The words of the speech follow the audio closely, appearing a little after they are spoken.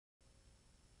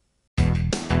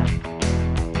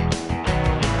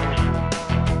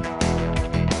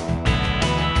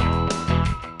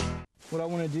I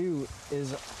want to do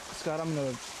is, Scott, I'm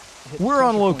going to... We're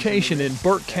on location in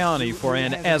Burke County for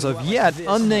an as-of-yet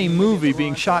unnamed movie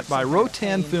being shot by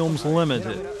Rotan Films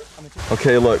Limited.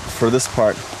 Okay, look, for this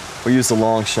part, we'll use the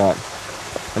long shot.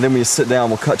 And then when you sit down,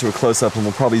 we'll cut to a close-up and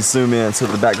we'll probably zoom in so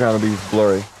that the background will be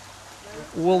blurry.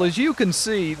 Well, as you can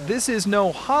see, this is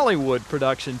no Hollywood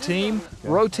production team.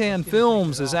 Rotan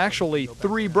Films is actually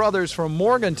three brothers from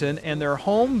Morganton and their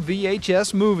home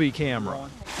VHS movie camera.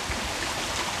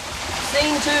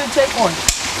 Scene 2, take 1.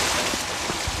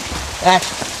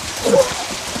 Action.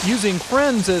 Using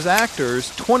friends as actors,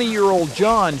 20-year-old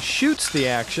John shoots the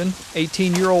action,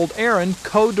 18-year-old Aaron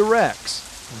co-directs.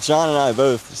 John and I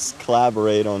both just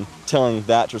collaborate on telling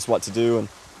the actors what to do and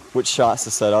which shots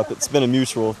to set up. It's been a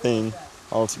mutual thing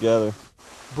altogether.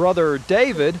 Brother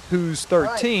David, who's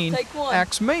 13,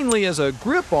 acts mainly as a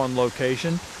grip on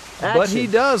location, but he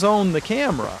does own the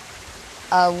camera.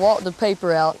 I walked the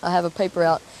paper out. I have a paper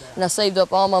out, and I saved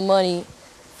up all my money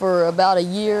for about a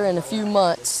year and a few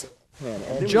months.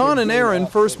 John and Aaron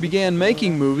first began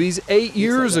making movies 8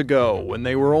 years ago when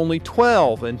they were only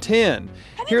 12 and 10.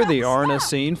 Here they are in a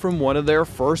scene from one of their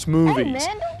first movies.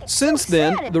 Since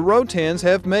then, the Rotans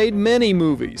have made many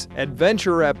movies,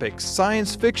 adventure epics,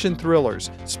 science fiction thrillers,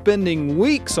 spending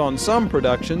weeks on some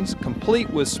productions,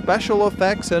 complete with special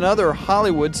effects and other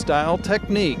Hollywood-style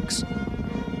techniques.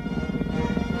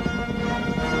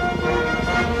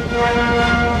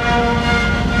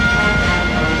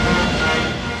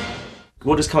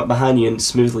 We'll just come up behind you and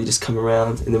smoothly just come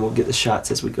around, and then we'll get the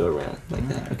shots as we go around, like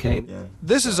that, okay?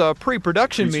 This is a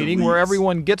pre-production meeting where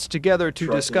everyone gets together to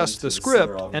discuss the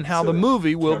script and how the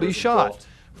movie will be shot.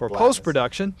 For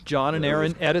post-production, John and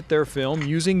Aaron edit their film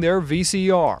using their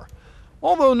VCR.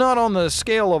 Although not on the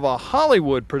scale of a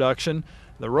Hollywood production,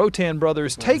 the Rotan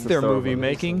brothers take their movie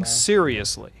making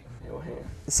seriously.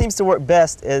 It seems to work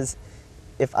best is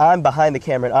if I'm behind the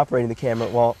camera and operating the camera,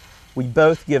 well, we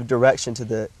both give direction to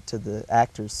the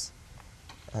actors,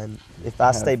 and if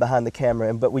I stay behind the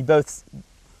camera, but we both,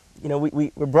 you know,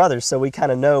 we're brothers, so we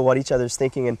kind of know what each other's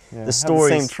thinking and the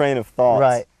stories. Have the same train of thought.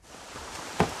 Right.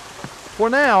 For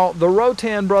now, the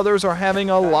Rotan brothers are having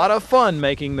a lot of fun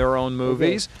making their own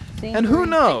movies, and who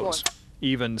knows,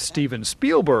 even Steven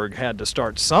Spielberg had to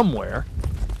start somewhere.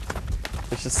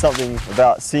 It's just something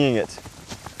about actually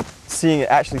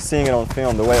seeing it on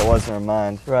film the way it was in our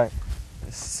mind. Right.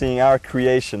 Seeing our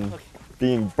creation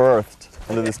being birthed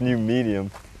into this new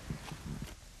medium.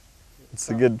 It's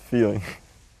a good feeling.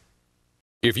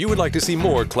 If you would like to see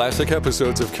more classic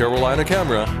episodes of Carolina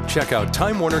Camera, check out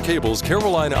Time Warner Cable's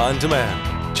Carolina On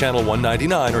Demand, Channel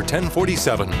 199 or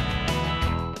 1047.